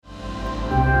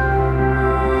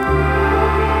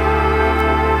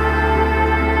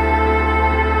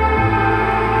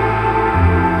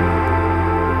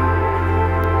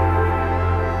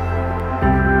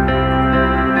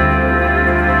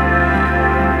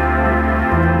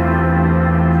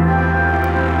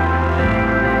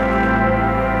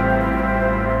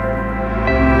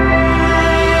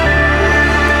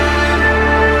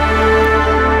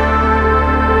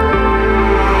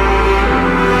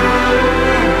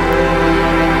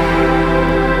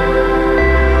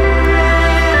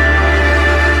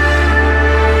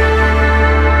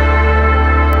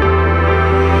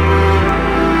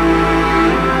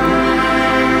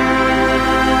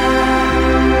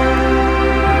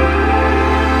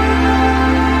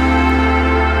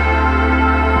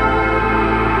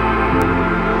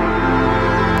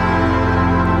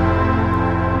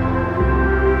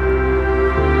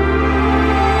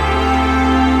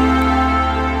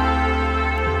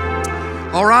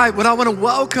All right, well, I want to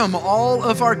welcome all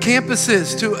of our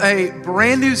campuses to a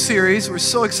brand new series. We're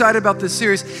so excited about this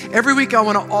series. Every week, I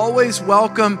want to always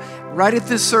welcome, right at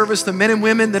this service, the men and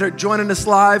women that are joining us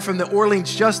live from the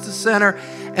Orleans Justice Center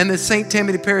and the St.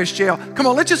 Tammany Parish Jail. Come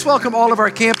on, let's just welcome all of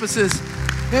our campuses.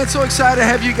 Man, so excited to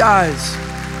have you guys.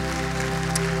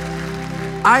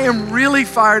 I am really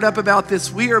fired up about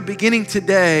this. We are beginning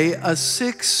today a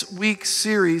 6-week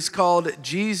series called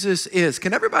Jesus Is.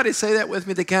 Can everybody say that with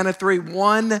me at the count of three?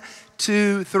 1,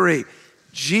 2, 3.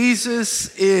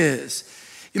 Jesus Is.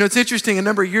 You know, it's interesting. A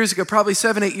number of years ago, probably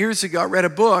 7, 8 years ago, I read a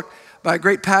book by a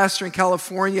great pastor in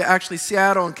California, actually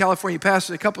Seattle and California,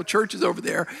 pastors a couple of churches over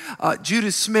there,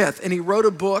 Judah Smith, and he wrote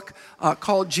a book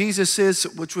called Jesus Is,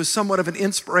 which was somewhat of an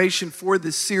inspiration for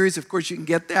this series. Of course, you can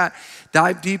get that,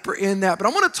 dive deeper in that. But I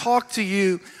want to talk to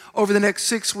you over the next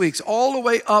 6 weeks, all the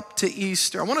way up to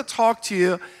Easter. I want to talk to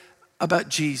you about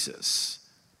Jesus.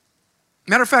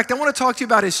 Matter of fact, I want to talk to you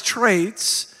about his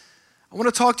traits. I want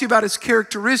to talk to you about his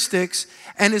characteristics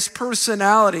and his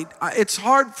personality. It's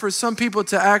hard for some people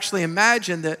to actually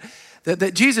imagine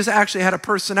that Jesus actually had a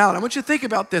personality. I want you to think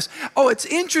about this. Oh, it's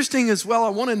interesting as well. I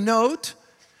want to note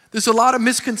there's a lot of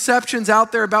misconceptions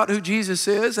out there about who Jesus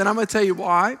is, and I'm going to tell you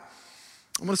why.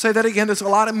 I'm going to say that again. There's a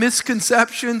lot of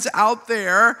misconceptions out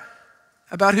there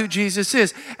about who Jesus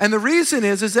is. And the reason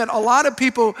is that a lot of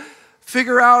people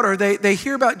figure out or they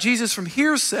hear about Jesus from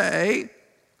hearsay.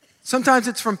 Sometimes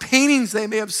it's from paintings they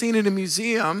may have seen in a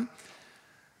museum.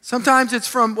 Sometimes it's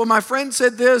from, well, my friend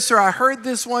said this, or I heard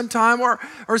this one time,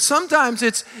 or sometimes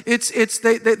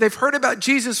they've heard about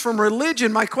Jesus from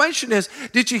religion. My question is,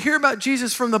 did you hear about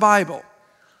Jesus from the Bible?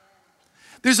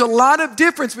 There's a lot of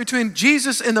difference between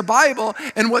Jesus and the Bible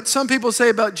and what some people say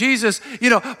about Jesus. You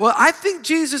know, well, I think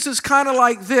Jesus is kind of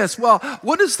like this. Well,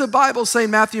 what does the Bible say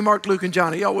in Matthew, Mark, Luke, and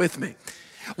John? Are y'all with me?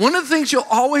 One of the things you'll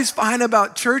always find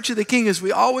about Church of the King is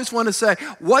we always want to say,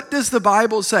 what does the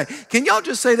Bible say? Can y'all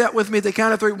just say that with me at the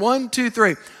count of three? 1, 2,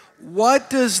 3. What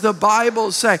does the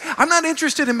Bible say? I'm not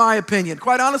interested in my opinion.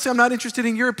 Quite honestly, I'm not interested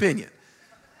in your opinion.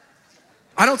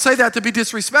 I don't say that to be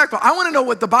disrespectful. I want to know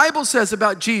what the Bible says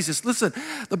about Jesus. Listen,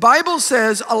 the Bible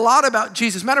says a lot about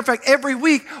Jesus. Matter of fact, every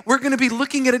week we're going to be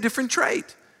looking at a different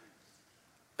trait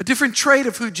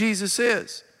of who Jesus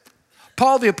is.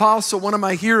 Paul the Apostle, one of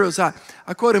my heroes, I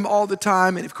quote him all the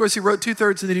time, and of course he wrote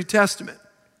 2/3 of the New Testament.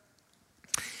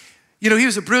 You know, he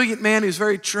was a brilliant man, he was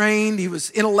very trained, he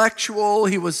was intellectual,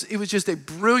 he was just a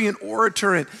brilliant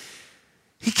orator, and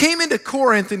he came into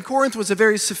Corinth, and Corinth was a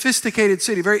very sophisticated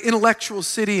city, very intellectual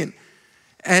city,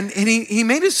 and he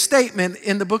made a statement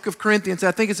in the book of Corinthians,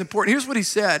 I think it's important. Here's what he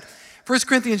said, 1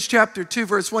 Corinthians chapter 2,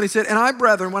 verse 1, he said, "And I,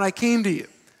 brethren, when I came to you,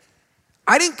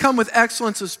 I didn't come with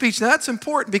excellence of speech." Now that's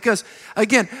important because,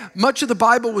 again, much of the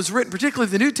Bible was written, particularly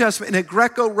the New Testament, in a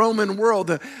Greco-Roman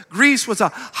world. Greece was a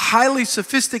highly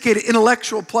sophisticated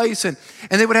intellectual place, and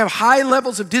they would have high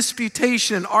levels of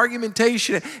disputation and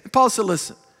argumentation. And Paul said,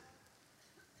 listen,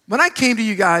 when I came to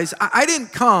you guys, I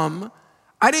didn't come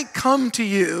to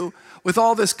you with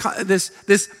all this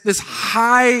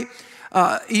high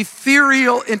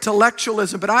ethereal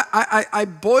intellectualism, but I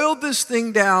boiled this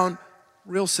thing down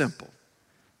real simple.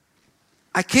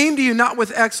 I came to you not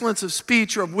with excellence of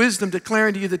speech or of wisdom,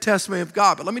 declaring to you the testimony of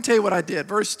God. But let me tell you what I did.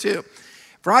 Verse 2.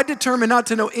 "For I determined not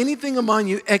to know anything among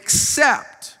you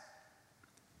except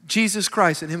Jesus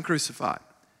Christ and him crucified."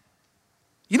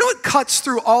 You know what cuts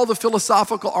through all the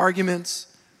philosophical arguments?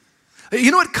 You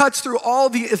know what cuts through all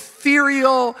the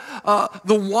ethereal,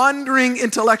 the wandering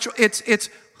intellectual? It's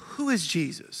who is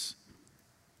Jesus?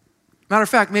 Matter of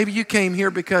fact, maybe you came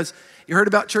here because you heard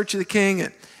about Church of the King,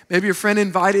 and maybe your friend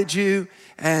invited you,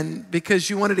 and because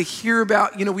you wanted to hear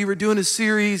about, you know, we were doing a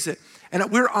series,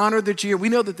 and we're honored that you're here. We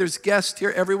know that there's guests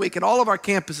here every week at all of our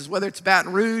campuses, whether it's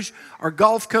Baton Rouge or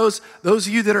Gulf Coast. Those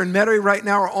of you that are in Metairie right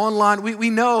now or online,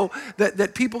 we know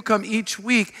that people come each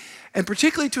week, and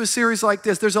particularly to a series like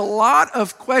this, there's a lot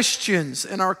of questions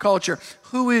in our culture.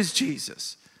 Who is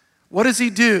Jesus? What does he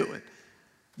do?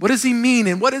 What does he mean?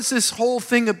 And what is this whole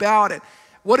thing about it?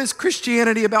 What is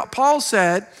Christianity about? Paul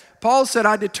said,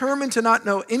 I determined to not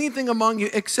know anything among you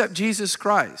except Jesus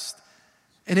Christ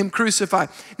and him crucified.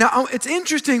 Now, it's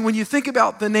interesting when you think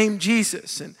about the name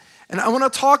Jesus, and I want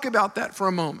to talk about that for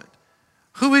a moment.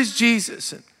 Who is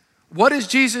Jesus, and what does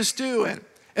Jesus do,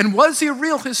 and was he a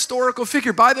real historical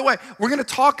figure? By the way, we're going to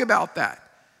talk about that.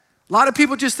 A lot of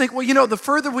people just think, well, you know, the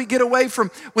further we get away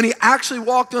from when he actually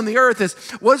walked on the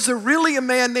earth was there really a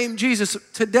man named Jesus?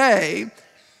 Today,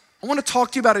 I want to talk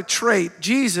to you about a trait.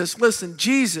 Jesus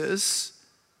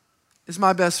is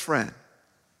my best friend.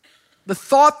 The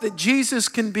thought that Jesus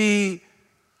can be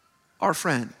our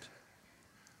friend.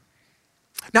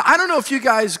 Now, I don't know if you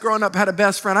guys growing up had a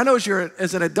best friend. I know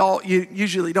as an adult, you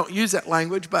usually don't use that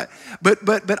language, but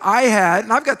I had,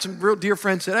 and I've got some real dear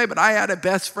friends today, but I had a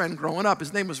best friend growing up.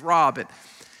 His name was Rob. And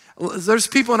there's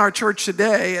people in our church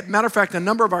today, as a matter of fact, a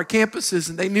number of our campuses,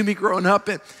 and they knew me growing up.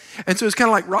 And so it's kind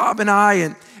of like Rob and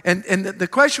I, and the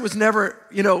question was never,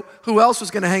 who else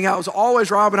was going to hang out. It was always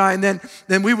Rob and I, and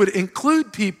then we would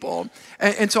include people.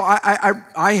 And so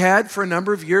I had, for a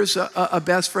number of years, a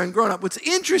best friend growing up. What's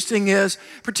interesting is,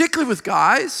 particularly with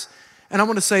guys, and I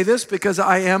want to say this because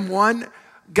I am one,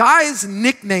 guys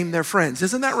nickname their friends.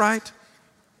 Isn't that right?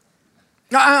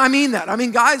 I mean that. I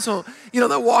mean, guys will,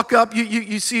 they'll walk up.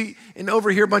 You see and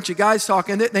overhear a bunch of guys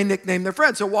talking. They nickname their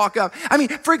friends. They'll walk up. I mean,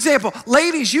 for example,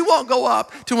 ladies, you won't go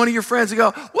up to one of your friends and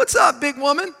go, "What's up, big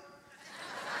woman?"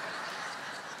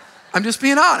 I'm just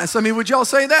being honest. I mean, would y'all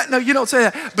say that? No, you don't say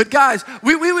that. But guys,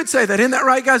 we would say that. Isn't that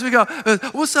right, guys? We go,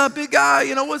 "What's up, big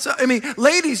guy? What's up?" I mean,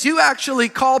 ladies, you actually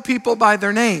call people by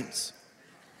their names.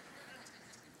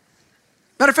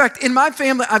 Matter of fact, in my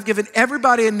family, I've given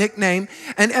everybody a nickname,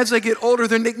 and as they get older,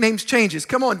 their nicknames changes.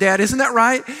 Come on, Dad, isn't that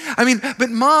right? I mean, but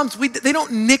moms, they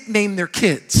don't nickname their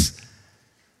kids.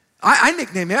 I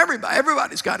nickname everybody.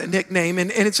 Everybody's got a nickname,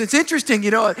 and it's interesting,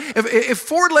 if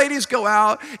four ladies go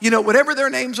out, whatever their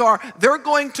names are, they're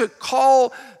going to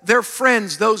call their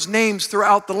friends those names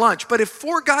throughout the lunch. But if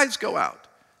four guys go out,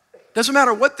 doesn't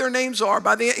matter what their names are.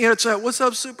 By the end, it's "What's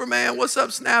up, Superman? What's up,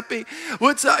 Snappy?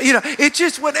 What's up?" It's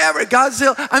just whatever.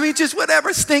 Godzilla. I mean, just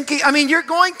whatever. Stinky. I mean, you're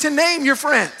going to name your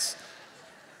friends.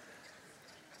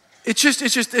 It's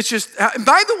just.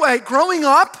 By the way, growing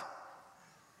up,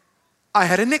 I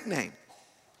had a nickname,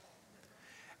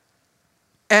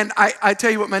 and I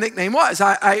tell you what my nickname was.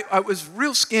 I was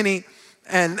real skinny,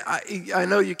 and I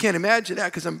know you can't imagine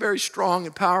that because I'm very strong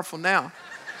and powerful now.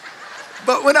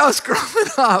 But when I was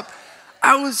growing up,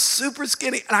 I was super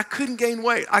skinny and I couldn't gain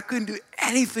weight. I couldn't do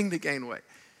anything to gain weight.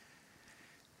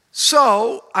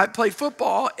 So I played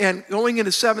football, and going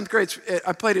into 7th grade,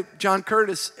 I played at John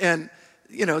Curtis, and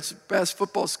it's the best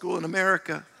football school in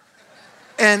America.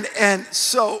 And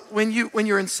so when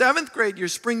you're in 7th grade, your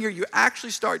spring year, you actually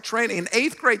start training. In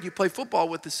 8th grade, you play football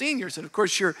with the seniors, and of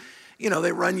course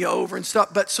they run you over and stuff.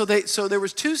 But so there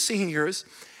was 2 seniors.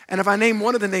 And if I name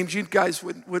one of the names, you guys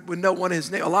would know one of his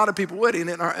names. A lot of people would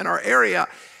in our area.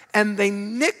 And they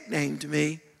nicknamed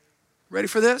me, ready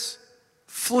for this?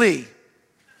 Flea.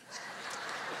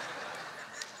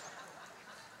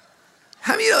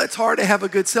 How many of you know it's hard to have a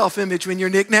good self-image when you're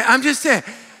nicknamed? I'm just saying.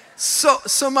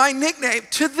 So my nickname,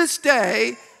 to this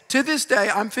day,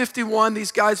 I'm 51.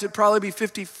 These guys would probably be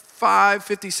 55,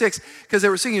 56, because they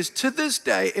were seniors. To this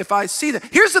day, if I see them.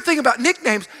 Here's the thing about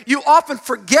nicknames. You often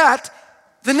forget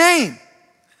the name.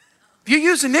 If you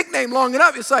use a nickname long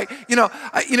enough, it's like, you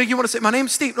want to say, "My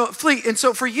name's Steve," no, Flea. And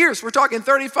so for years, we're talking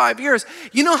 35 years,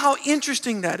 you know how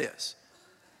interesting that is.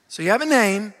 So you have a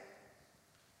name,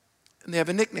 and they have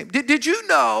a nickname. Did you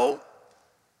know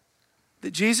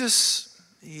that Jesus,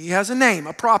 he has a name,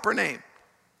 a proper name,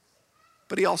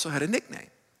 but he also had a nickname?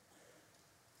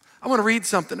 I want to read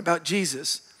something about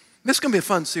Jesus. This is going to be a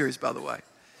fun series, by the way.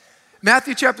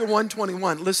 Matthew chapter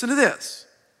 1:21. Listen to this.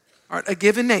 All right, a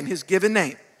given name, his given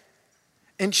name.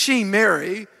 "And she,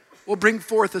 Mary, will bring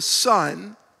forth a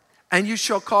son, and you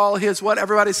shall call his," what?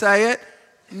 Everybody say it.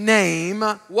 "Name,"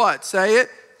 what? Say it.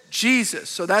 "Jesus."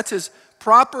 So that's his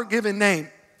proper given name.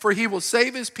 "For he will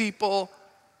save his people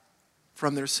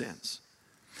from their sins."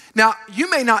 Now, you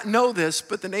may not know this,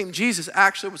 but the name Jesus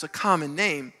actually was a common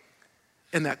name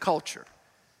in that culture.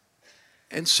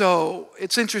 And so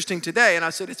it's interesting today, and I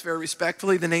said it's very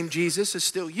respectfully, the name Jesus is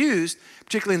still used,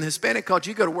 particularly in the Hispanic culture.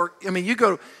 You go to work, you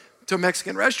go to a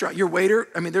Mexican restaurant, your waiter,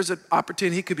 there's an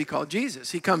opportunity he could be called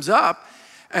Jesus. He comes up,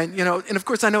 and of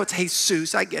course I know it's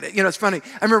Jesus, I get it. It's funny.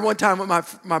 I remember one time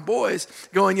with my boys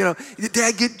going,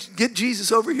 "Dad, get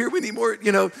Jesus over here. We need more,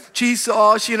 cheese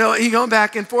sauce, he going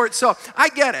back and forth." So I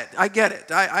get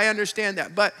it. I understand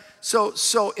that. But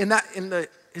so in the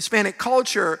Hispanic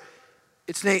culture,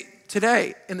 it's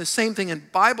today, and the same thing in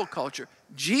Bible culture,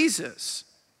 Jesus,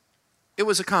 it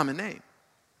was a common name.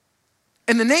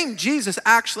 And the name Jesus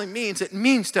actually means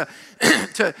to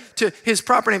his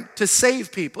proper name, to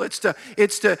save people. It's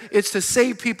to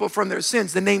save people from their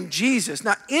sins. The name Jesus.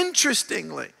 Now,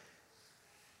 interestingly,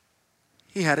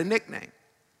 he had a nickname.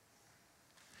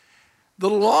 The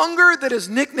longer that his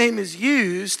nickname is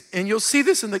used, and you'll see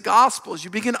this in the Gospels, you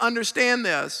begin to understand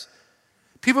this,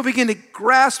 people begin to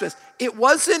grasp this. It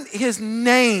wasn't his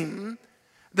name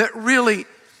that really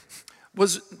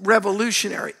was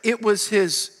revolutionary. It was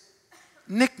his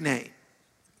nickname.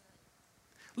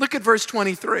 Look at verse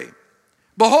 23.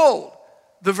 "Behold,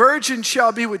 the virgin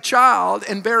shall be with child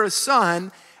and bear a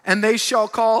son, and they shall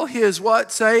call his,"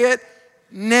 what? Say it.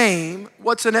 "Name."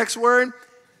 What's the next word?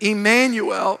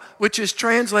 Emmanuel, which is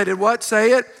translated, what?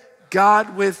 Say it.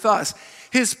 God with us.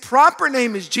 His proper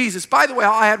name is Jesus. By the way,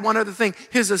 I'll add one other thing.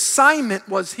 His assignment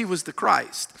was he was the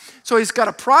Christ. So he's got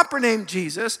a proper name,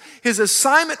 Jesus. His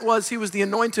assignment was he was the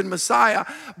anointed Messiah,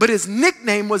 but his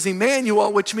nickname was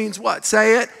Emmanuel, which means what?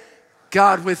 Say it.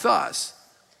 God with us.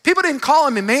 People didn't call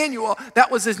him Emmanuel. That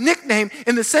was his nickname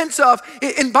in the sense of,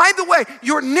 and by the way,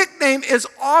 your nickname is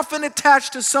often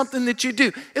attached to something that you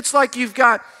do. It's like you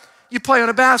play on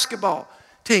a basketball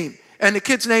team and the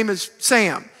kid's name is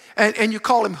Sam and you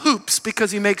call him Hoops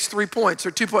because he makes 3 points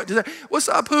or 2 points. What's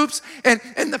up, Hoops?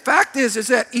 And the fact is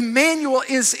that Emmanuel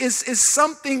is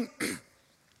something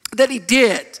that he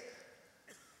did.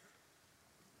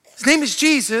 His name is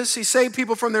Jesus. He saved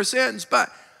people from their sins, but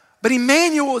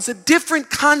Emmanuel is a different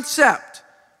concept.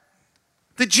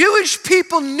 The Jewish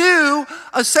people knew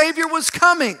a Savior was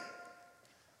coming.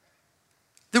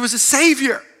 There was a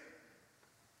Savior,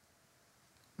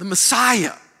 the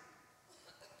Messiah.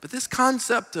 But this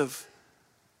concept of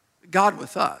God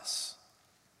with us,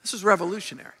 this was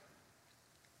revolutionary.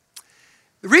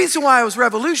 The reason why it was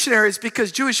revolutionary is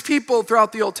because Jewish people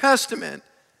throughout the Old Testament,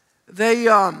 they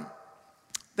have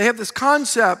this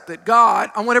concept that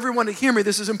God, I want everyone to hear me,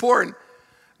 this is important.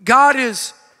 God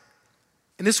is,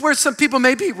 and this is where some people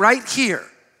may be right here.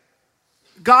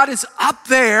 God is up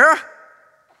there.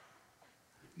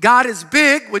 God is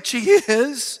big, which he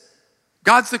is.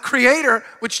 God's the creator,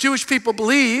 which Jewish people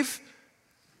believe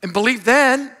and believed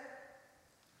then.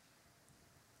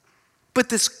 But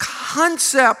this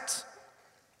concept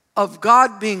of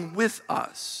God being with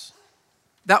us,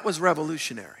 that was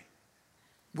revolutionary.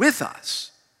 With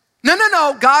us.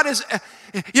 No, God is,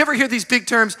 you ever hear these big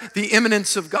terms? The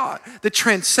immanence of God, the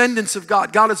transcendence of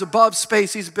God. God is above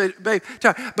space, he's big.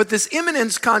 But this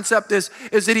immanence concept is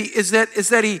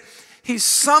that he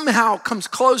somehow comes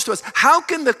close to us. How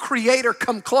can the creator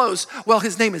come close? Well,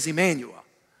 his name is Emmanuel.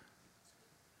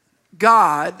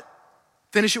 God,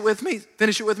 finish it with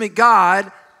me,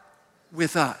 God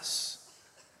with us.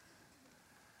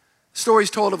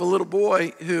 Story's told of a little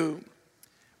boy who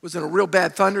was in a real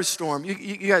bad thunderstorm. You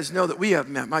guys know that we have,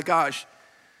 my gosh,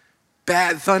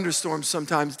 bad thunderstorms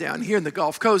sometimes down here in the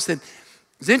Gulf Coast. And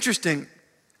it's interesting,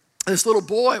 this little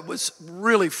boy was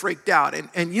really freaked out.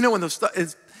 And you know when those,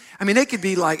 they could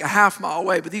be like a half mile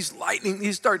away, but these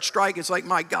start striking. It's like,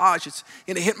 my gosh, it's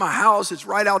gonna hit my house. It's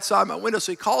right outside my window.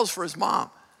 So he calls for his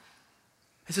mom.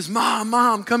 He says,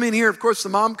 Mom, come in here. Of course, the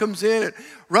mom comes in and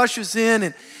rushes in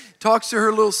and talks to her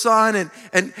little son and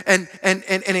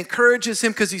encourages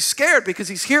him because he's scared because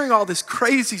he's hearing all this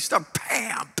crazy stuff,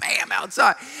 bam,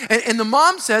 outside. And the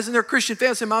mom says, and they're a Christian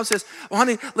family, the mom says, well,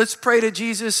 honey, let's pray to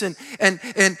Jesus and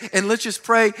let's just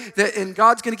pray that, and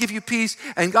God's going to give you peace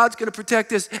and God's going to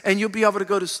protect us and you'll be able to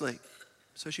go to sleep.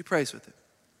 So she prays with him.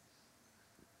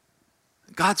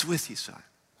 God's with you, son.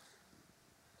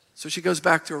 So she goes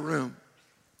back to her room.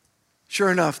 Sure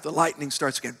enough, the lightning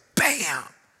starts again. Bam!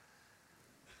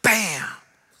 Bam!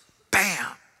 Bam!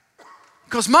 He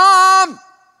goes, Mom!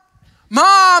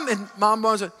 And Mom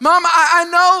goes, Mom,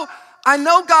 I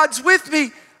know God's with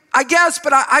me, I guess,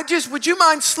 but I just, would you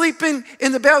mind sleeping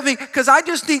in the bed with me? Because I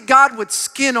just need God with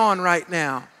skin on right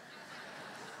now.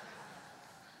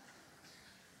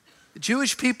 The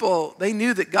Jewish people, they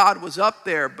knew that God was up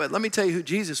there, but let me tell you who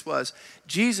Jesus was.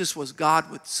 Jesus was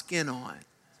God with skin on.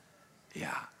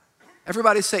 Yeah.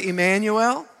 Everybody say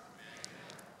Emmanuel.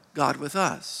 God with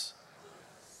us.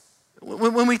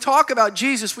 When we talk about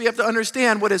Jesus, we have to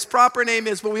understand what his proper name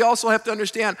is, but we also have to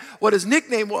understand what his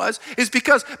nickname was, is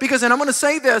because, and I'm going to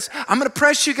say this, I'm going to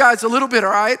press you guys a little bit,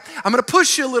 all right? I'm going to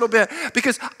push you a little bit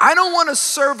because I don't want to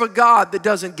serve a God that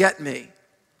doesn't get me.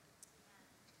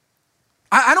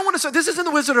 I don't want to serve, this isn't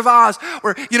the Wizard of Oz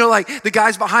where, like the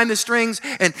guys behind the strings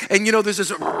and there's this,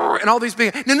 and all these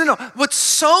big, no. What's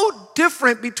so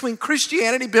different between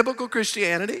Christianity, biblical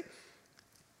Christianity,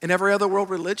 and every other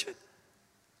world religion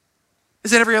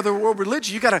is that every other world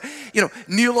religion, you got to,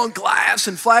 kneel on glass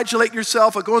and flagellate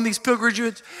yourself or go on these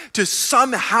pilgrimages to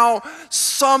somehow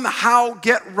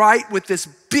get right with this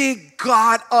big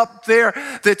God up there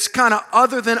that's kind of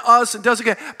other than us and doesn't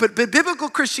get, but biblical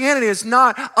Christianity is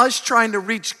not us trying to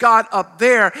reach God up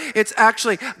there. It's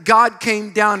actually God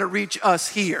came down to reach us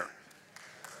here.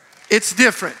 It's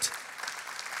different.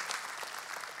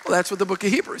 Well, that's what the book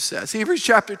of Hebrews says. Hebrews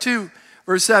chapter 2,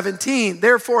 verse 17,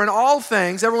 therefore in all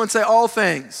things, everyone say all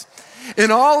things. In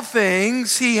all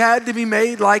things, he had to be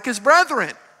made like his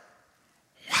brethren.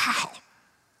 Wow.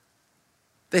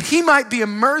 that he might be a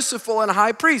merciful and a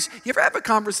high priest. You ever have a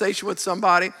conversation with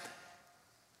somebody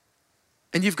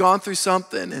and you've gone through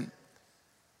something and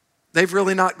they've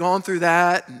really not gone through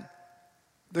that, and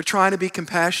they're trying to be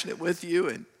compassionate with you,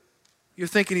 and you're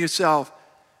thinking to yourself,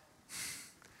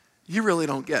 you really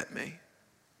don't get me.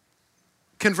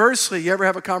 Conversely, you ever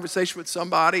have a conversation with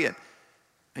somebody and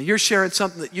you're sharing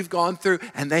something that you've gone through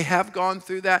and they have gone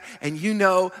through that, and you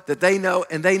know that they know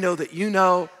and they know that you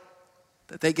know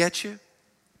that they get you?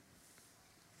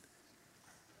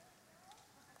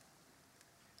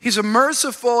 He's a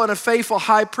merciful and a faithful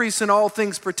high priest in all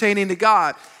things pertaining to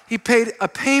God. He paid a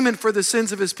payment for the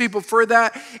sins of his people for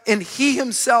that, and he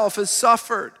himself has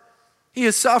suffered. He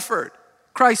has suffered.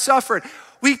 Christ suffered.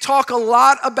 We talk a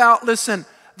lot about, listen,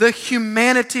 the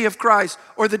humanity of Christ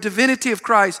or the divinity of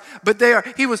Christ, but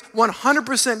he was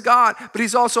 100% God, but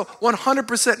he's also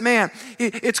 100% man.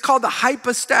 It's called the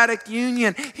hypostatic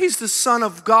union. He's the Son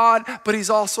of God, but he's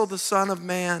also the Son of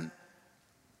man.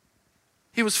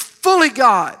 He was fully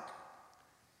God,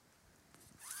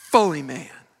 fully man.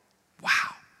 Wow.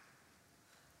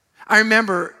 I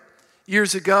remember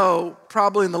years ago,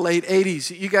 probably in the late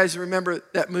 80s, you guys remember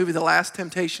that movie, The Last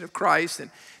Temptation of Christ, and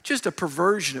just a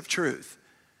perversion of truth.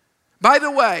 By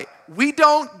the way, we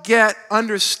don't get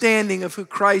understanding of who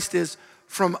Christ is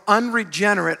from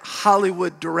unregenerate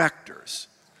Hollywood directors.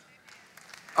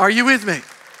 Are you with me?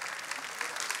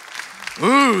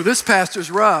 Ooh, this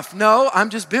pastor's rough. No, I'm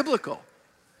just biblical.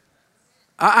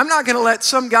 I'm not going to let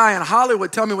some guy in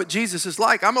Hollywood tell me what Jesus is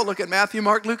like. I'm going to look at Matthew,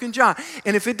 Mark, Luke, and John.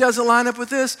 And if it doesn't line up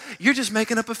with this, you're just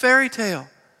making up a fairy tale.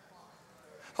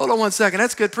 Hold on one second.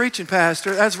 That's good preaching,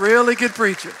 Pastor. That's really good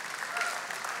preaching.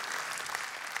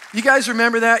 You guys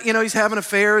remember that? You know, he's having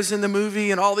affairs in the movie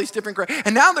and all these different,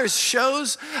 and now there's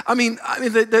shows.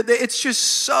 It's just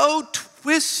so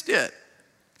twisted.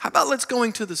 How about let's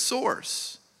going to the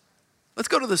source? Let's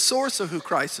go to the source of who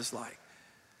Christ is like.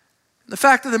 The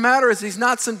fact of the matter is he's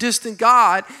not some distant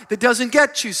God that doesn't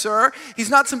get you, sir. He's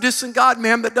not some distant God,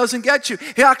 ma'am, that doesn't get you.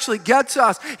 He actually gets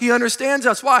us. He understands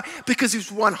us. Why? Because he's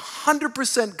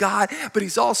 100% God, but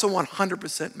he's also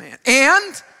 100% man.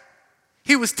 And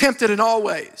he was tempted in all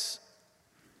ways,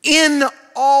 in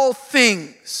all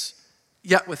things,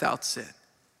 yet without sin.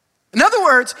 In other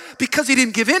words, because he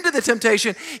didn't give in to the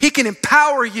temptation, he can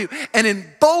empower you and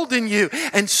embolden you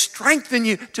and strengthen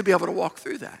you to be able to walk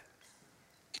through that.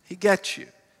 He gets you,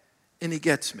 and he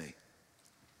gets me.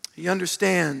 He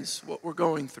understands what we're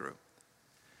going through.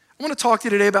 I want to talk to you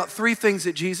today about 3 things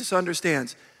that Jesus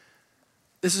understands.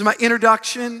 This is my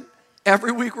introduction.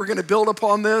 Every week we're going to build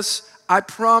upon this. I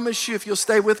promise you, if you'll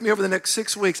stay with me over the next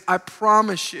 6 weeks, I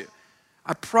promise you,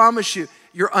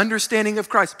 your understanding of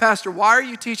Christ. Pastor, why are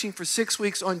you teaching for 6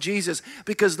 weeks on Jesus?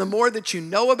 Because the more that you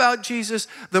know about Jesus,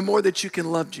 the more that you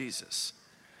can love Jesus.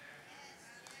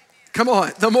 Come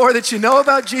on, the more that you know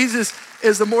about Jesus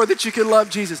is the more that you can love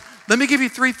Jesus. Let me give you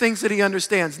 3 things that he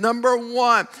understands. Number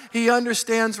 1, he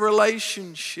understands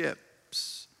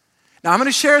relationships. Now I'm going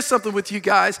to share something with you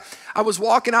guys. I was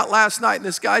walking out last night and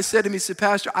this guy said to me, he said,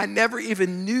 Pastor, I never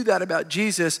even knew that about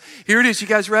Jesus. Here it is, you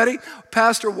guys ready?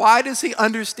 Pastor, why does he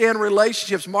understand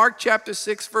relationships? Mark chapter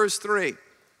 6, verse 3.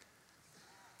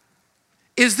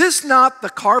 Is this not the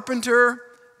carpenter,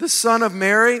 the son of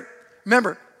Mary?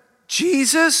 Remember,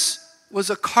 Jesus was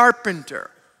a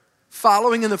carpenter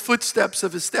following in the footsteps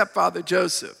of his stepfather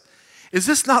Joseph. Is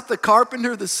this not the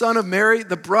carpenter, the son of Mary,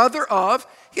 the brother of,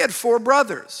 he had 4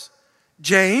 brothers,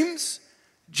 James,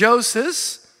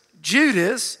 Joseph,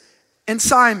 Judas, and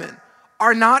Simon.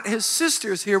 Are not his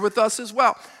sisters here with us as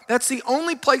well? That's the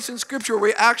only place in Scripture where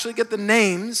we actually get the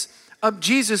names of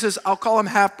Jesus' I'll call them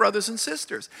half brothers and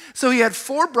sisters. So he had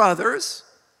 4 brothers,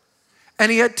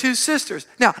 and he had 2 sisters.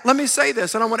 Now, let me say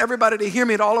this, and I want everybody to hear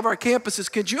me at all of our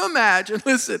campuses. Could you imagine,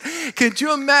 listen, could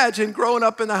you imagine growing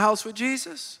up in the house with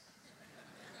Jesus?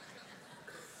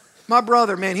 My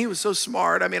brother, man, he was so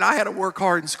smart. I mean, I had to work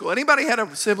hard in school. Anybody had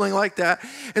a sibling like that?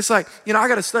 It's like, I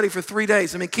got to study for 3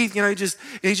 days. I mean, Keith,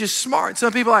 he's just smart.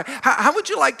 Some people are like, how would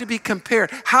you like to be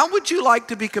compared? How would you like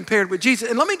to be compared with Jesus?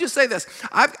 And let me just say this.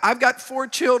 I've got 4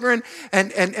 children,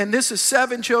 and this is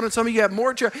 7 children. Some of you have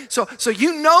more children. So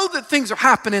you know that things are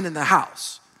happening in the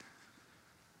house.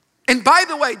 And by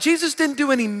the way, Jesus didn't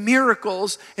do any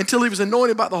miracles until he was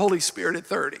anointed by the Holy Spirit at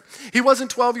 30. He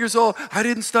wasn't 12 years old. I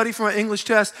didn't study for my English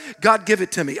test. God, give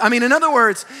it to me. I mean, in other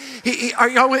words,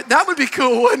 that would be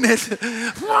cool, wouldn't it?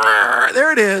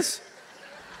 There it is.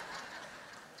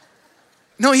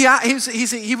 No,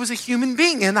 he was a human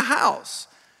being in the house.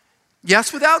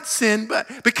 Yes, without sin, but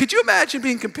could you imagine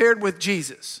being compared with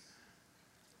Jesus?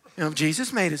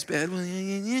 Jesus made his bed. Well,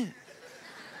 yeah.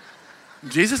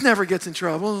 Jesus never gets in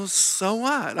trouble, so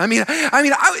what?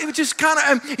 It was just kind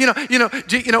of,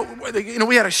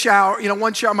 we had a shower,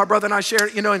 one shower, my brother and I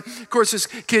shared, and of course this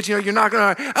kids, you're not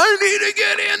gonna, I need to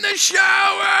get in the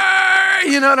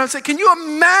shower, and I'm saying, can you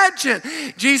imagine?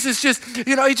 Jesus just,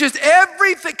 he just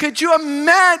everything, could you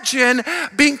imagine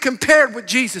being compared with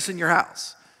Jesus in your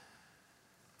house?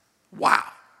 Wow.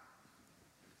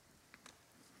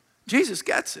 Jesus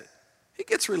gets it. He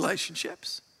gets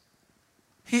relationships.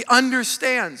 He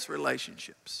understands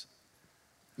relationships.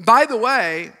 By the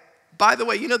way,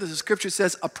 the scripture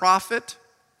says a prophet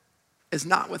is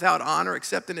not without honor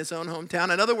except in his own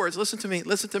hometown. In other words, listen to me.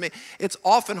 It's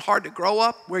often hard to grow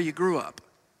up where you grew up.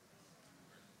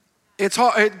 It's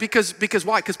hard because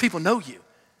why? Because people know you.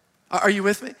 Are you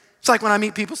with me? It's like when I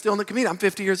meet people still in the community. I'm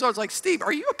 50 years old. It's like, Steve,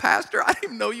 are you a pastor? I didn't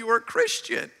even know you were a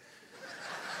Christian.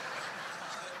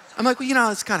 I'm like, well,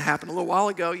 this kind of happened a little while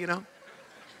ago,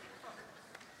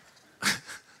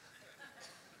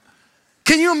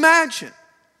 Can you imagine?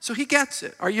 So he gets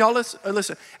it. Are y'all listen?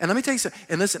 And let me tell you something.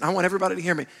 And listen, I want everybody to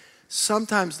hear me.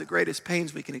 Sometimes the greatest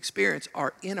pains we can experience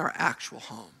are in our actual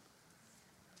home.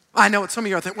 I know what some of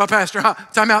you are thinking. Well, Pastor,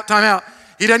 time out.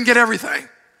 He doesn't get everything.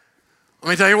 Let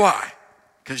me tell you why.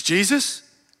 Because Jesus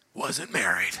wasn't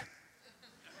married.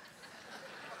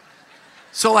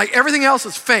 So like everything else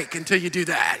is fake until you do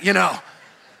that,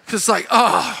 Because like,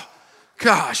 oh,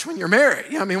 gosh, when you're married,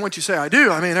 once you say I do,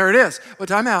 there it is. But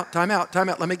time out.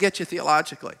 Let me get you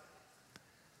theologically.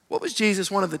 What was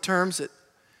Jesus, one of the terms that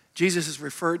Jesus is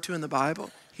referred to in the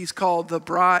Bible? He's called the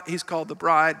bridegroom.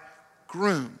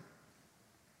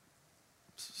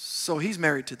 So he's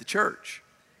married to the church.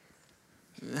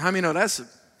 How many know that's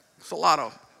a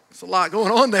lot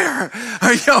going on there?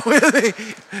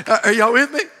 Are y'all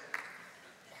with me?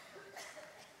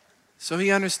 So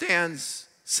he understands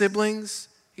siblings.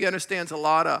 He understands a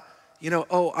lot of,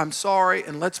 oh, I'm sorry,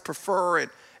 and let's prefer,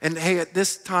 and hey, at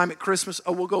this time at Christmas,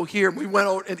 oh, we'll go here. We went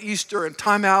out at Easter and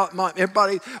time out.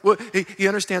 Everybody, he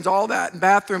understands all that, and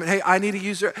bathroom, and hey, I need to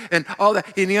use it, and all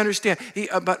that. And he understands.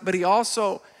 But he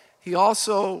also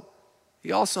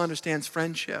understands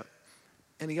friendship,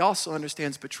 and he also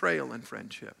understands betrayal in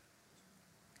friendship.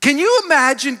 Can you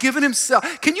imagine giving himself?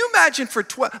 Can you imagine for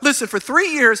 3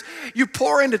 years, you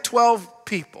pour into 12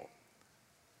 people.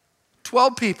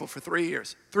 12 people for 3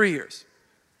 years. 3 years.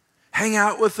 Hang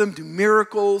out with them, do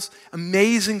miracles,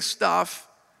 amazing stuff.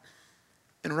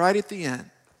 And right at the end,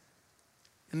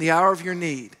 in the hour of your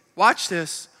need, watch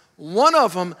this, one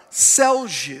of them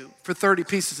sells you for 30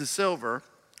 pieces of silver.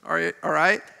 All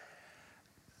right?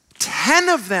 10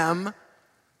 of them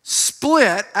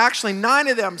split, actually 9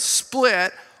 of them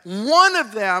split. One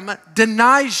of them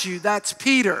denies you, that's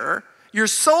Peter. You're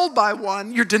sold by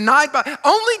one, you're denied by,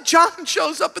 only John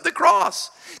shows up at the cross.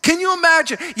 Can you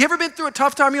imagine? You ever been through a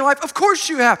tough time in your life? Of course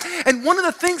you have. And one of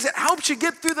the things that helps you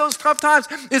get through those tough times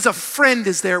is a friend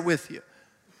is there with you.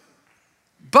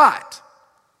 But,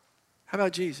 how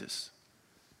about Jesus?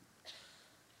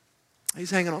 He's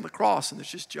hanging on the cross and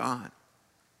there's just John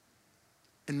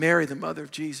and Mary, the mother of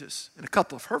Jesus, and a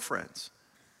couple of her friends.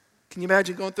 Can you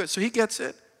imagine going through it? So he gets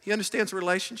it. He understands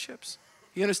relationships.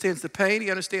 He understands the pain.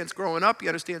 He understands growing up. He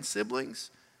understands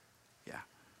siblings. Yeah.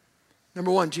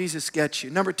 Number one, Jesus gets you.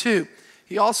 Number two,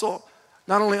 he also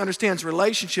not only understands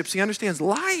relationships, he understands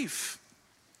life.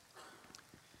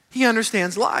 He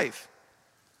understands life.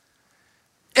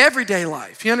 Everyday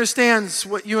life. He understands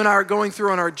what you and I are going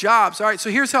through on our jobs. All right,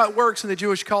 so here's how it works in the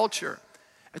Jewish culture.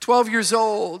 At 12 years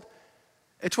old,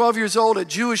 a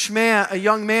Jewish man, a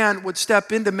young man would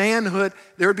step into manhood.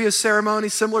 There would be a ceremony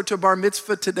similar to a bar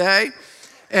mitzvah today.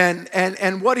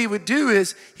 And what he would do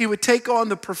is he would take on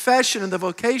the profession and the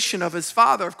vocation of his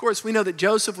father. Of course, we know that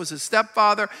Joseph was his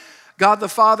stepfather. God the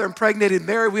Father impregnated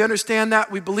Mary. We understand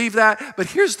that. We believe that. But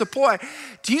here's the point.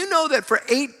 Do you know that for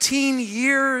 18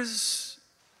 years,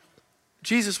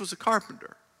 Jesus was a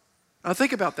carpenter? Now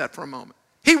think about that for a moment.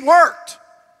 He worked.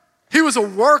 He was a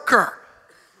worker.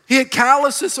 He had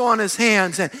calluses on his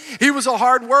hands and he was a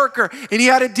hard worker and he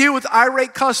had to deal with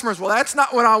irate customers. Well, that's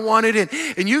not what I wanted.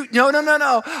 And you,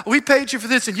 no. We paid you for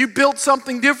this and you built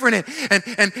something different.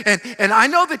 And I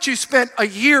know that you spent a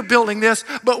year building this,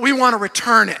 but we want to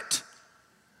return it.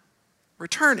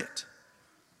 Return it.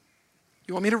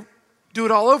 You want me to do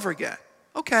it all over again?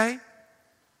 Okay.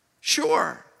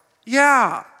 Sure.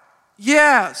 Yeah.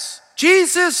 Yes.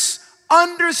 Jesus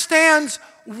understands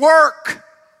work.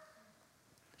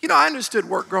 You know, I understood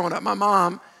work growing up. My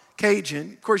mom,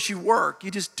 Cajun, of course you work.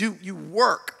 You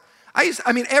work.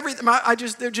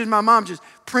 My mom just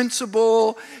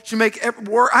principal. She make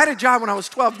work. I had a job when I was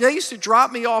 12. They used to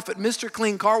drop me off at Mr.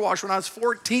 Clean Car Wash when I was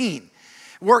 14.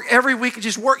 Work every week, you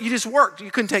just worked.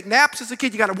 You couldn't take naps as a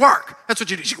kid, you gotta work. That's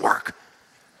what you do, you work.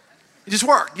 You just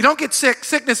work. You don't get sick,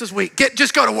 sickness is weak.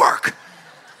 Just go to work.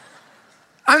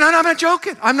 I'm not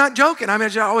joking. I mean,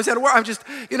 I always had to work. I'm just,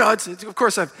 it's of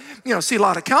course I've, see a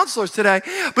lot of counselors today,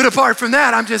 but apart from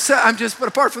that,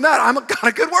 I'm got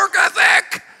a good work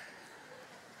ethic.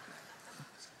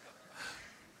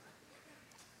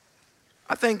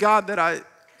 I thank God that I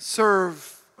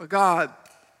serve a God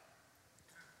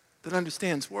that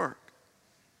understands work.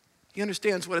 He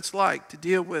understands what it's like to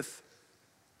deal with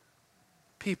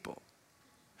people.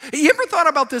 You ever thought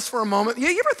about this for a moment? You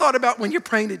ever thought about when you're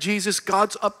praying to Jesus,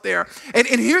 God's up there? And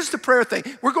here's the prayer thing.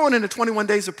 We're going into 21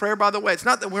 days of prayer, by the way. It's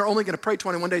not that we're only going to pray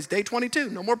 21 days. Day 22,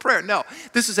 no more prayer. No,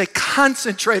 this is a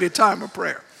concentrated time of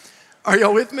prayer. Are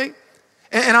y'all with me?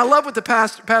 And I love what the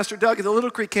Pastor Doug at the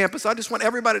Little Creek campus, I just want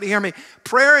everybody to hear me.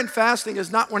 Prayer and fasting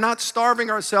we're not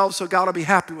starving ourselves so God will be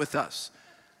happy with us.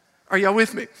 Are y'all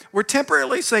with me? We're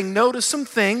temporarily saying no to some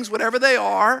things, whatever they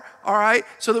are, all right,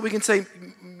 so that we can say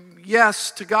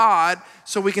yes to God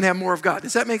so we can have more of God.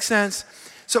 Does that make sense?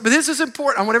 But this is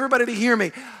important. I want everybody to hear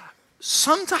me.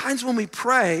 Sometimes when we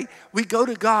pray, we go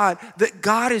to God, that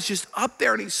God is just up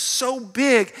there and he's so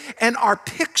big, and our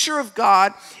picture of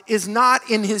God is not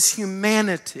in his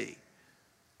humanity.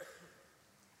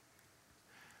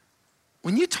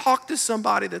 When you talk to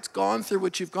somebody that's gone through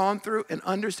what you've gone through and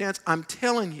understands, I'm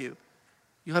telling you,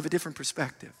 you'll have a different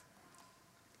perspective.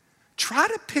 Try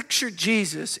to picture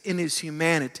Jesus in his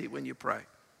humanity when you pray.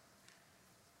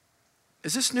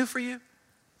 Is this new for you?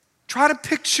 Try to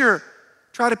picture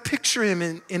him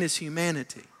in his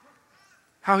humanity.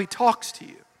 How he talks to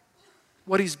you.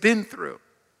 What he's been through.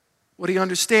 What he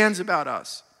understands about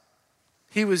us.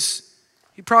 He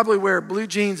probably wear blue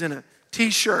jeans and a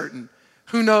t-shirt and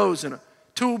who knows, and a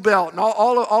tool belt, and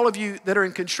all of you that are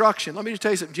in construction, let me just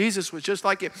tell you something. Jesus was just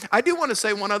like you. I do want to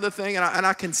say one other thing, and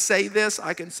I can say this.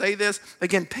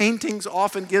 Again, paintings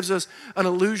often gives us an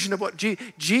illusion of what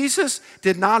Jesus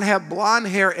did not have blonde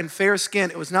hair and fair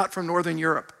skin. It was not from Northern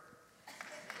Europe.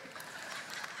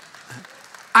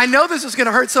 I know this is going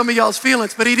to hurt some of y'all's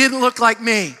feelings, but he didn't look like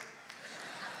me.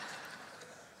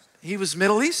 He was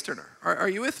Middle Easterner. Are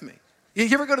you with me? You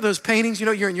ever go to those paintings,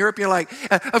 you're in Europe, you're like,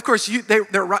 of course,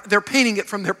 they're painting it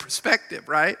from their perspective,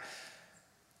 right?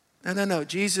 No,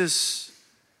 Jesus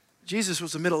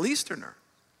was a Middle Easterner,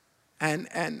 and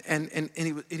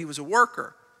he was a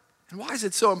worker. And why is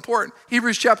it so important?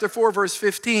 Hebrews chapter 4, verse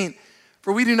 15,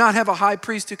 for we do not have a high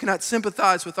priest who cannot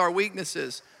sympathize with our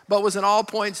weaknesses, but was in all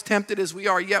points tempted as we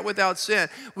are, yet without sin.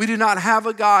 We do not have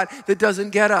a God that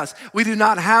doesn't get us. We do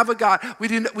not have a God. We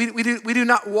do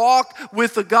not walk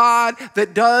with a God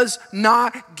that does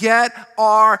not get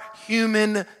our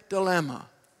human dilemma.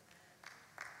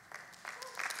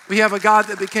 We have a God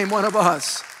that became one of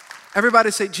us.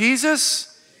 Everybody say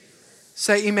Jesus.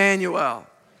 Say Emmanuel.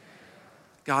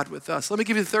 God with us. Let me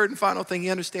give you the third and final thing. He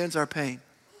understands our pain.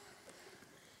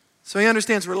 So he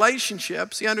understands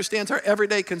relationships. He understands our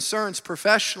everyday concerns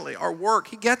professionally, our work.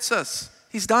 He gets us.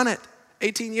 He's done it.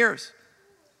 18 years.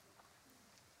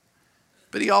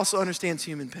 But he also understands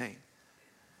human pain.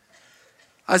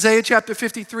 Isaiah chapter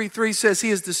 53:3 says, he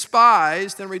is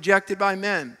despised and rejected by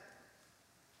men.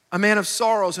 A man of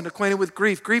sorrows and acquainted with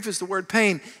grief. Grief is the word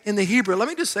pain in the Hebrew. Let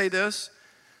me just say this.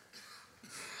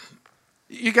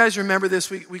 You guys remember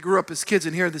this. We grew up as kids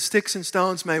in here. The sticks and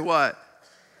stones may what?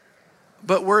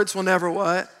 But words will never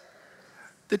what?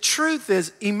 The truth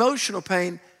is, emotional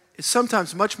pain is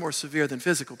sometimes much more severe than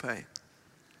physical pain.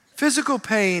 Physical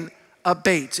pain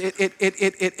abates.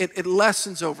 It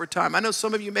lessens over time. I know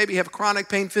some of you maybe have chronic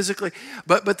pain physically,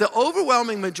 but the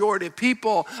overwhelming majority of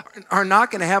people are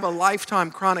not going to have a lifetime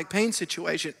chronic pain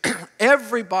situation.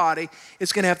 Everybody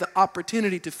is going to have the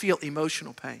opportunity to feel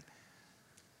emotional pain.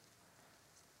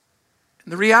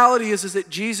 And the reality is that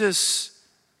Jesus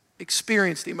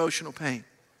experienced emotional pain.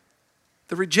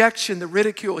 The rejection, the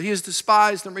ridicule. He is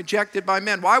despised and rejected by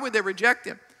men. Why would they reject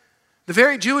him? The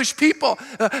very Jewish people.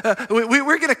 We're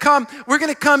going to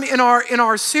come in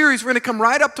our series. We're going to come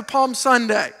right up to Palm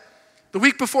Sunday, the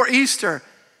week before Easter,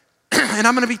 and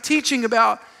I'm going to be teaching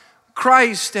about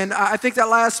Christ, and I think that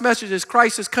last message is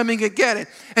Christ is coming again.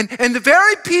 And the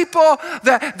very people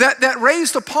that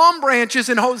raised the palm branches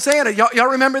in Hosanna, y'all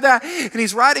remember that? And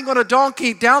he's riding on a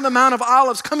donkey down the Mount of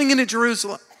Olives coming into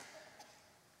Jerusalem.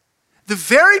 The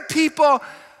very people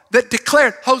that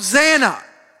declared Hosanna,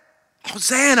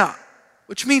 Hosanna,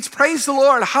 which means praise the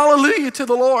Lord, hallelujah to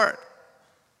the Lord.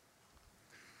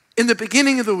 In the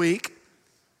beginning of the week,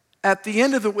 at the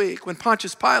end of the week, when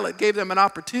Pontius Pilate gave them an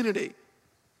opportunity,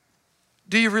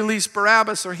 do you release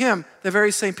Barabbas or him? The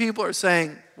very same people are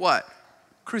saying, what?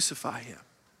 Crucify him.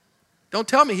 Don't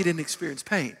tell me he didn't experience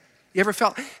pain.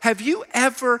 Have you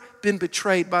ever been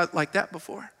betrayed like that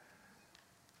before?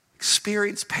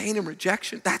 Experienced pain and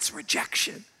rejection? That's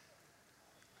rejection.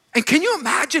 And can you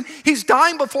imagine he's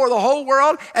dying before the whole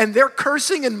world and they're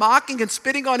cursing and mocking and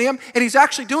spitting on him, and he's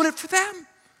actually doing it for them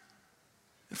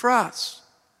and for us.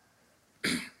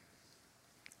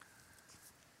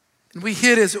 And we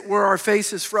hid, as it were, our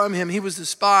faces from him. He was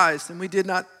despised, and we did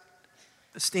not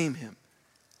esteem him.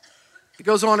 It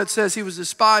goes on, it says he was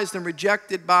despised and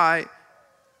rejected by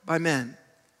men.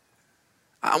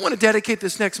 I want to dedicate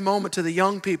this next moment to the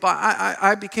young people.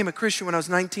 I became a Christian when I was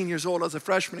 19 years old. I was a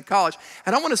freshman in college.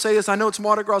 And I want to say this. I know it's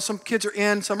Mardi Gras. Some kids are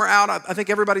in, some are out. I think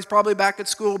everybody's probably back at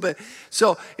school. But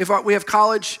so we have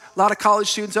a lot of college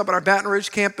students up at our Baton Rouge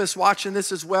campus watching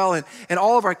this as well, and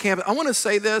all of our campus. I want to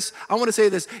say this.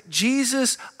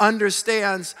 Jesus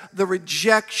understands the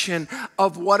rejection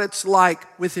of what it's like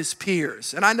with his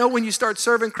peers. And I know when you start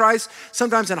serving Christ,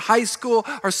 sometimes in high school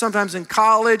or sometimes in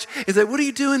college, is that, what are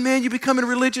you doing, man? You becoming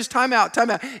religious? Time out.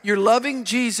 You're loving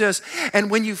Jesus, and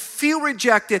when you feel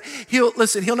rejected, he'll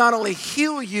not only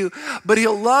heal you, but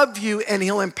he'll love you and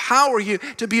he'll empower you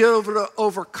to be able to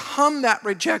overcome that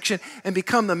rejection and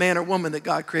become the man or woman that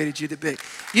God created you to be.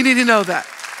 You need to know that.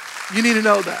 You need to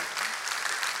know that.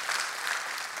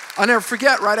 I'll never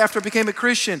forget, right after I became a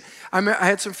Christian, I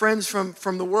had some friends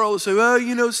from the world who say,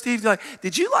 "Oh, Steve,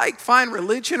 did you find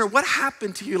religion, or what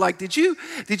happened to you?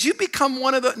 Did you become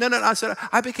one of the?" No. I said,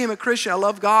 I became a Christian. I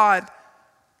love God. I'm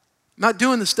not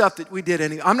doing the stuff that we did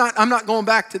anymore. I'm not going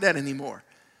back to that anymore.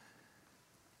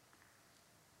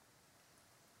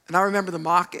 And I remember the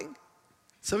mocking.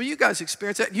 Some of you guys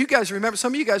experienced that.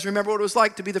 Some of you guys remember what it was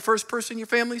like to be the first person in your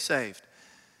family saved.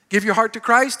 Give your heart to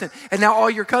Christ, and now all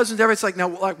your cousins, everybody's like, now,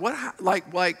 what?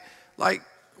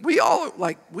 We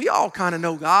all kind of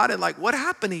know God, and what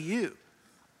happened to you?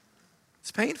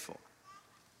 It's painful.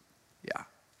 Yeah.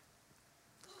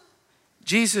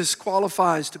 Jesus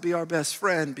qualifies to be our best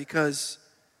friend because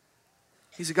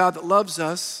he's a God that loves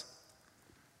us,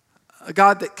 a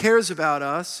God that cares about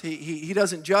us. He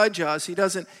doesn't judge us.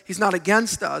 He's not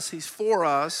against us. He's for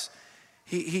us.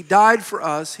 He died for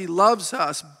us. He loves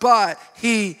us, but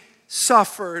he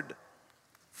suffered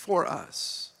for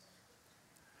us.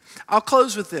 I'll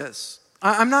close with this.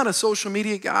 I'm not a social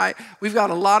media guy. We've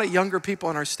got a lot of younger people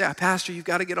on our staff. Pastor, you've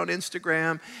got to get on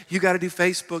Instagram. You've got to do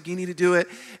Facebook. You need to do it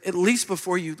at least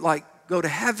before you go to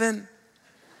heaven.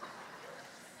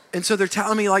 And so they're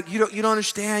telling me you don't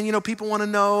understand. People want to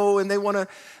know, and they want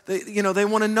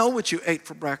to know what you ate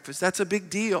for breakfast. That's a big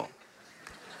deal.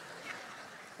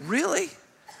 Really?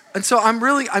 And so I'm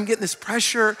getting this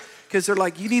pressure because they're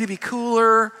like, you need to be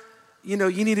cooler. You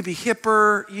need to be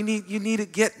hipper. You need to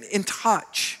get in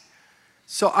touch.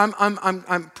 So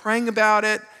I'm praying about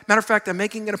it. Matter of fact, I'm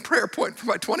making it a prayer point for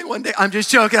my 21 day. I'm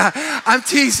just joking. I'm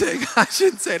teasing. I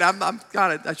shouldn't say it.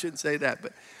 I shouldn't say that.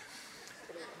 But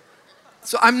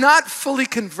so I'm not fully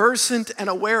conversant and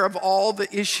aware of all the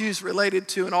issues related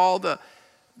to and all the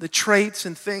traits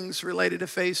and things related to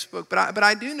Facebook. But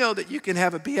I do know that you can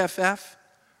have a BFF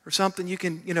or something. You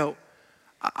can,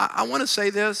 I want to say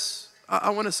this. I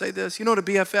want to say this. You know what a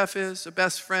BFF is? A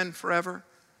best friend forever.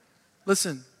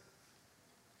 Listen.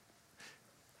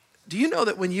 Do you know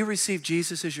that when you receive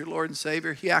Jesus as your Lord and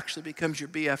Savior, he actually becomes your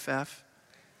BFF?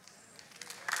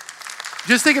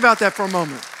 Just think about that for a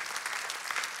moment.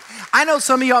 I know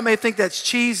some of y'all may think that's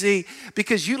cheesy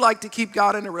because you like to keep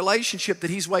God in a relationship that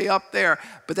he's way up there,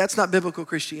 but that's not biblical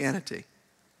Christianity.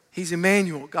 He's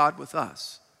Emmanuel, God with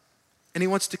us. And he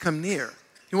wants to come near.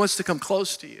 He wants to come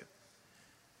close to you.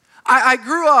 I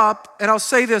grew up, and I'll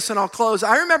say this and I'll close.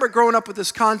 I remember growing up with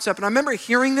this concept, and I remember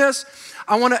hearing this.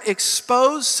 I want to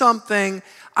expose something.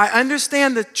 I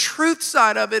understand the truth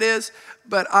side of it is,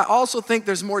 but I also think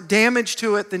there's more damage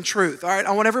to it than truth. All right,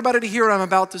 I want everybody to hear what I'm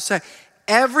about to say.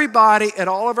 Everybody at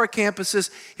all of our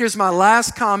campuses, here's my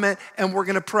last comment, and we're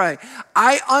going to pray.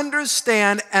 I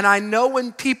understand, and I know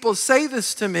when people say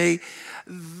this to me,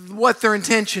 what their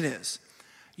intention is.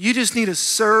 You just need to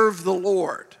serve the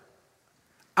Lord.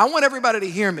 I want everybody to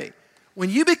hear me. When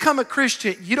you become a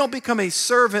Christian, you don't become a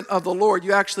servant of the Lord.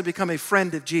 You actually become a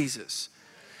friend of Jesus.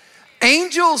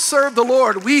 Angels serve the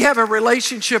Lord. We have a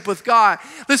relationship with God.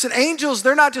 Listen, angels,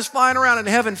 they're not just flying around in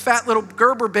heaven, fat little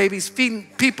Gerber babies feeding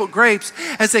people grapes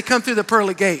as they come through the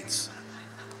pearly gates.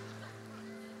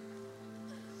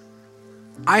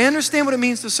 I understand what it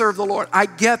means to serve the Lord. I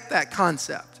get that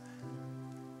concept.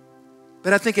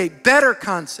 But I think a better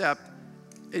concept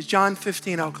is John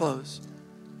 15, I'll close.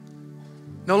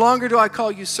 No longer do I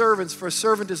call you servants, for a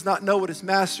servant does not know what his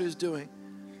master is doing.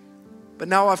 But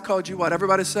now I've called you what?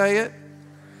 Everybody say it.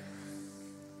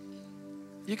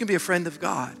 You can be a friend of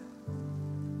God.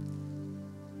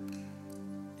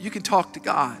 You can talk to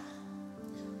God.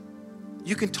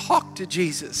 You can talk to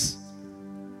Jesus.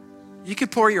 You can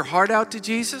pour your heart out to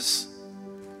Jesus.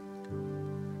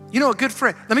 You know, a good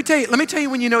friend. Let me tell you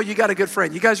when you know you got a good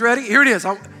friend. You guys ready? Here it is.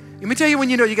 Let me tell you when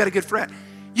you know you got a good friend.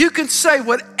 You can say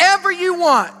whatever you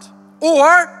want,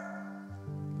 or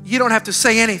you don't have to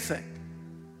say anything.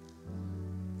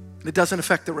 It doesn't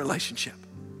affect the relationship.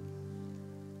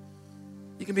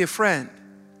 You can be a friend.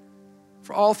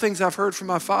 For all things I've heard from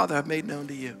my Father, I've made known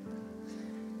to you.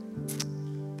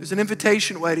 There's an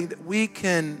invitation waiting that we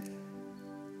can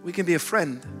be a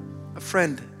friend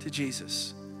to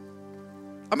Jesus.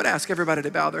 I'm going to ask everybody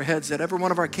to bow their heads at every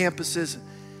one of our campuses.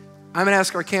 I'm going to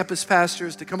ask our campus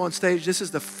pastors to come on stage. This is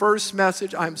the first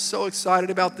message. I'm so excited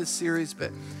about this series,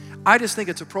 but I just think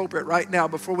it's appropriate right now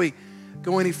before we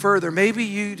go any further. Maybe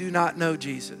you do not know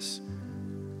Jesus.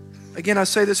 Again, I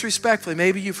say this respectfully.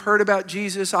 Maybe you've heard about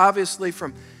Jesus, obviously,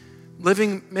 from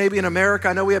living maybe in America.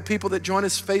 I know we have people that join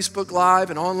us Facebook Live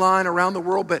and online around the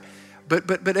world, but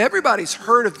everybody's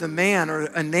heard of the man or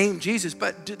a name Jesus.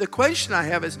 But the question I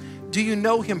have is, do you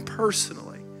know him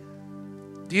personally?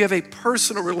 Do you have a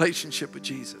personal relationship with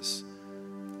Jesus?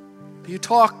 Do you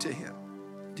talk to him?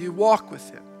 Do you walk with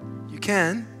him? You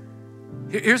can.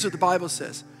 Here's what the Bible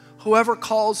says. Whoever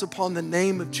calls upon the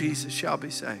name of Jesus shall be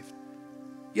saved.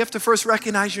 You have to first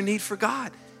recognize your need for God.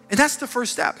 And that's the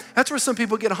first step. That's where some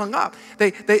people get hung up.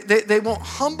 They won't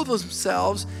humble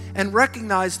themselves and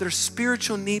recognize their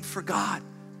spiritual need for God.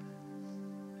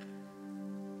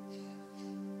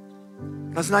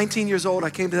 When I was 19 years old, I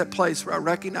came to that place where I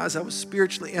recognized I was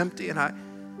spiritually empty. And I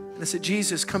said,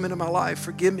 Jesus, come into my life.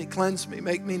 Forgive me, cleanse me,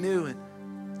 make me new.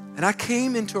 And I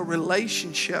came into a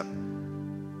relationship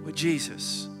with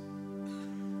Jesus.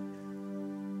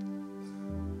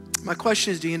 My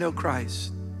question is, do you know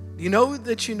Christ? Do you know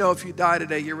that if you die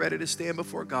today, you're ready to stand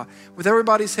before God? With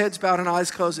everybody's heads bowed and eyes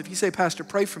closed, if you say, Pastor,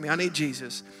 pray for me, I need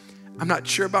Jesus. I'm not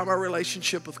sure about my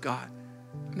relationship with God.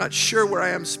 I'm not sure where I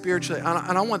am spiritually.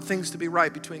 And I want things to be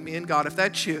right between me and God. If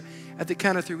that's you, at the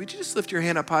count of 3, would you just lift your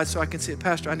hand up high so I can see it?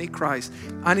 Pastor, I need Christ.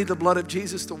 I need the blood of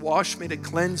Jesus to wash me, to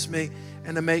cleanse me,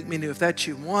 and to make me new. If that's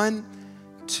you, 1,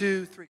 2, 3.